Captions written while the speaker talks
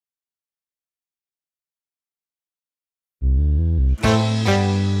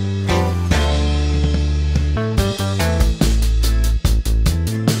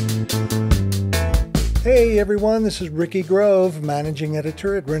everyone, this is Ricky Grove, Managing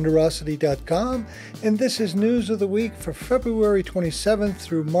Editor at Renderosity.com, and this is News of the Week for February 27th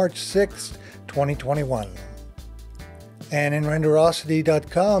through March 6th, 2021. And in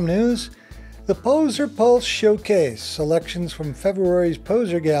Renderosity.com news, the Poser Pulse Showcase, selections from February's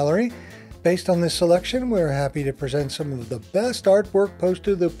Poser Gallery. Based on this selection, we're happy to present some of the best artwork posted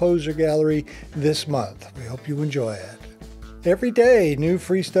to the Poser Gallery this month. We hope you enjoy it. Every day, new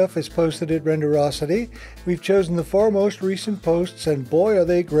free stuff is posted at Renderosity. We've chosen the 4 most recent posts, and boy are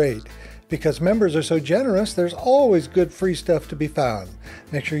they great. Because members are so generous, there's always good free stuff to be found.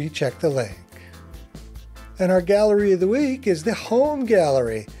 Make sure you check the link. And our gallery of the week is the Home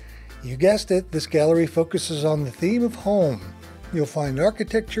Gallery. You guessed it, this gallery focuses on the theme of home. You'll find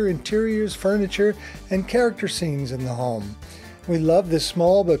architecture, interiors, furniture, and character scenes in the home. We love this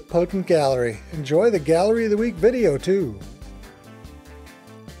small but potent gallery. Enjoy the Gallery of the Week video too.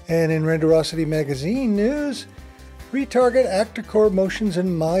 And in Renderosity Magazine news, Retarget ActorCore Motions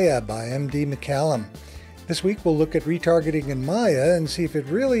in Maya by M.D. McCallum. This week we'll look at retargeting in Maya and see if it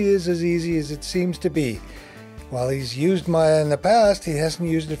really is as easy as it seems to be. While he's used Maya in the past, he hasn't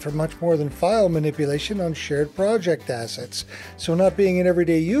used it for much more than file manipulation on shared project assets. So not being an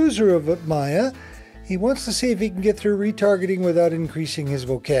everyday user of Maya, he wants to see if he can get through retargeting without increasing his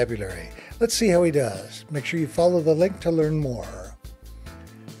vocabulary. Let's see how he does. Make sure you follow the link to learn more.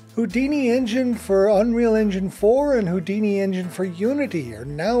 Houdini Engine for Unreal Engine 4 and Houdini Engine for Unity are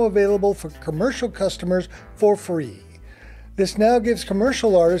now available for commercial customers for free. This now gives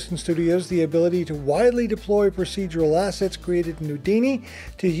commercial artists and studios the ability to widely deploy procedural assets created in Houdini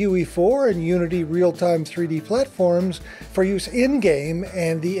to UE4 and Unity real-time 3D platforms for use in-game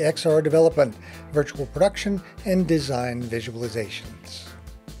and the XR development, virtual production, and design visualizations.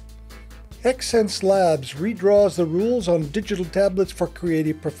 Xencelabs redraws the rules on digital tablets for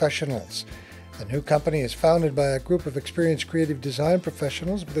creative professionals. The new company is founded by a group of experienced creative design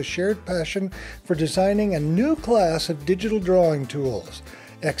professionals with a shared passion for designing a new class of digital drawing tools.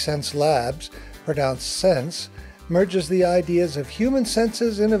 Xencelabs, pronounced Sense, merges the ideas of human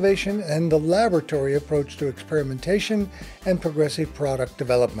senses, innovation, and the laboratory approach to experimentation and progressive product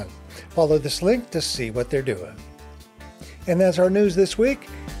development. Follow this link to see what they're doing. And that's our news this week.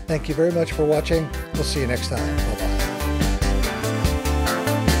 Thank you very much for watching. We'll see you next time. Bye-bye.